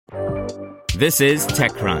This is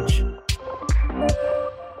TechCrunch.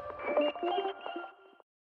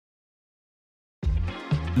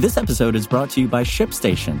 This episode is brought to you by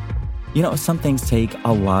ShipStation. You know, some things take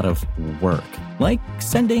a lot of work, like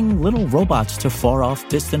sending little robots to far-off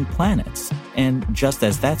distant planets. And just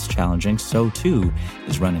as that's challenging, so too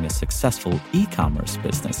is running a successful e-commerce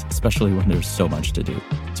business, especially when there's so much to do.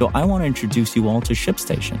 So I want to introduce you all to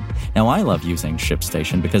ShipStation. Now, I love using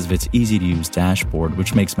ShipStation because of its easy-to-use dashboard,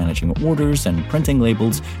 which makes managing orders and printing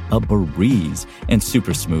labels a breeze and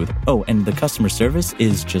super smooth. Oh, and the customer service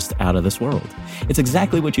is just out of this world. It's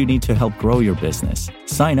exactly what you need to help grow your business.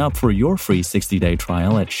 Sign up for your free 60-day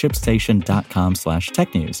trial at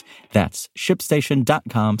shipstation.com/technews. That's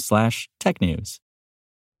shipstation.com/technews.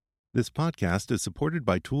 This podcast is supported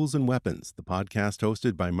by Tools and Weapons, the podcast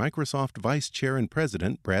hosted by Microsoft Vice Chair and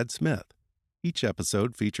President Brad Smith. Each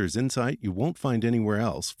episode features insight you won't find anywhere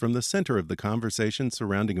else from the center of the conversation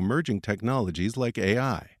surrounding emerging technologies like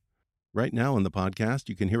AI. Right now in the podcast,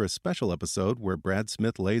 you can hear a special episode where Brad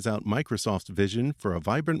Smith lays out Microsoft's vision for a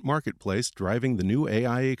vibrant marketplace driving the new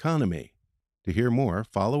AI economy. To hear more,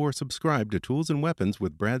 follow or subscribe to Tools and Weapons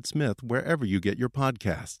with Brad Smith wherever you get your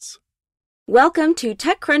podcasts. Welcome to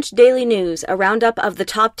TechCrunch Daily News, a roundup of the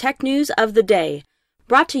top tech news of the day.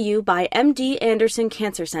 Brought to you by MD Anderson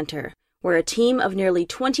Cancer Center, where a team of nearly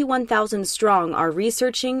 21,000 strong are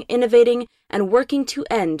researching, innovating, and working to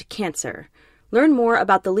end cancer. Learn more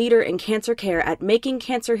about the leader in cancer care at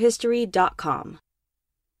makingcancerhistory.com.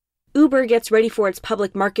 Uber gets ready for its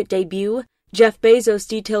public market debut, Jeff Bezos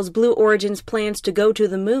details Blue Origin's plans to go to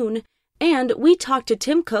the moon, and we talk to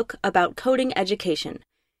Tim Cook about coding education.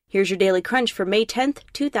 Here's your Daily Crunch for May 10th,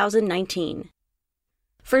 2019.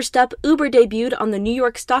 First up, Uber debuted on the New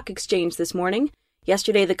York Stock Exchange this morning.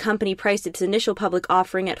 Yesterday, the company priced its initial public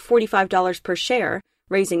offering at $45 per share,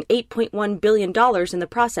 raising $8.1 billion in the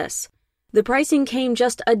process. The pricing came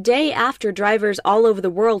just a day after drivers all over the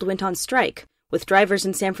world went on strike, with drivers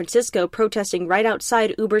in San Francisco protesting right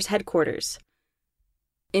outside Uber's headquarters.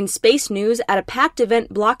 In space news, at a packed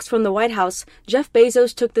event blocks from the White House, Jeff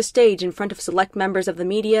Bezos took the stage in front of select members of the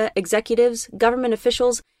media, executives, government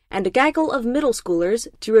officials, and a gaggle of middle schoolers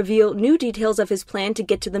to reveal new details of his plan to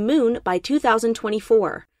get to the moon by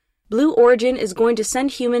 2024. Blue Origin is going to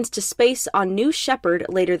send humans to space on New Shepard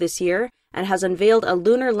later this year and has unveiled a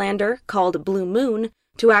lunar lander called Blue Moon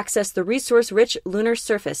to access the resource-rich lunar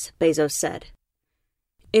surface, Bezos said.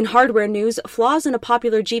 In hardware news, flaws in a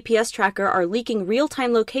popular GPS tracker are leaking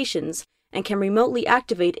real-time locations and can remotely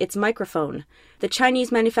activate its microphone. The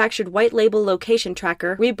Chinese-manufactured white-label location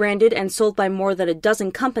tracker, rebranded and sold by more than a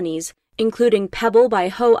dozen companies, including Pebble by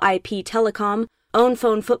Ho IP Telecom,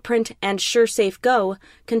 OwnPhone Footprint, and SureSafe Go,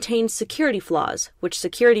 contains security flaws, which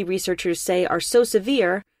security researchers say are so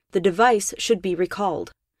severe the device should be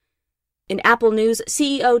recalled. In Apple news,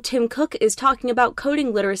 CEO Tim Cook is talking about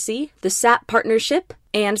coding literacy, the SAP partnership,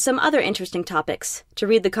 and some other interesting topics. To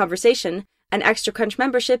read the conversation, an Extra Crunch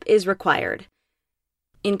membership is required.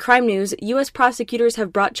 In crime news, U.S. prosecutors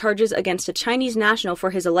have brought charges against a Chinese national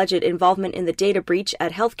for his alleged involvement in the data breach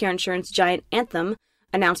at healthcare insurance giant Anthem,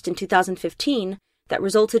 announced in 2015, that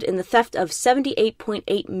resulted in the theft of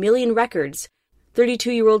 78.8 million records.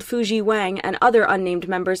 32-year-old Fuji Wang and other unnamed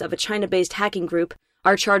members of a China-based hacking group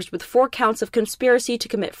are charged with 4 counts of conspiracy to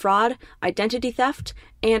commit fraud, identity theft,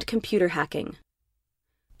 and computer hacking.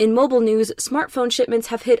 In mobile news, smartphone shipments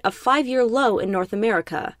have hit a 5-year low in North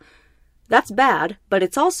America. That's bad, but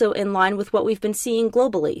it's also in line with what we've been seeing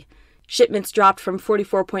globally. Shipments dropped from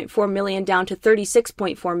 44.4 million down to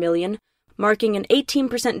 36.4 million, marking an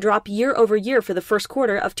 18% drop year over year for the first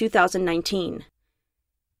quarter of 2019.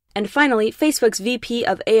 And finally, Facebook's VP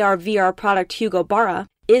of AR/VR product Hugo Barra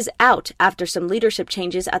is out after some leadership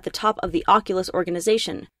changes at the top of the Oculus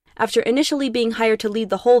organization. After initially being hired to lead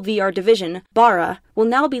the whole VR division, Barra will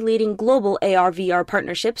now be leading global AR/VR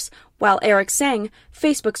partnerships, while Eric Sang,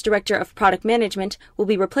 Facebook's director of product management, will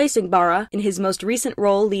be replacing Barra in his most recent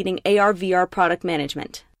role leading AR/VR product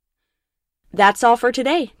management. That's all for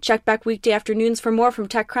today. Check back weekday afternoons for more from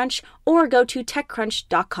TechCrunch or go to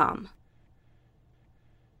TechCrunch.com.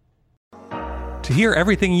 To hear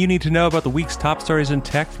everything you need to know about the week's top stories in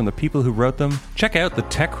tech from the people who wrote them, check out the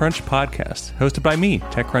TechCrunch podcast, hosted by me,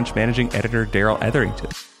 TechCrunch managing editor Daryl Etherington.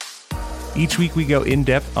 Each week we go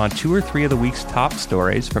in-depth on 2 or 3 of the week's top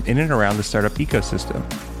stories from in and around the startup ecosystem,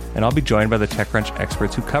 and I'll be joined by the TechCrunch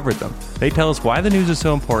experts who covered them. They tell us why the news is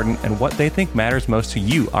so important and what they think matters most to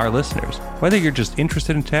you, our listeners, whether you're just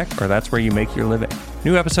interested in tech or that's where you make your living.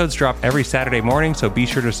 New episodes drop every Saturday morning, so be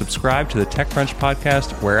sure to subscribe to the TechCrunch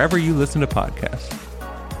podcast wherever you listen to podcasts.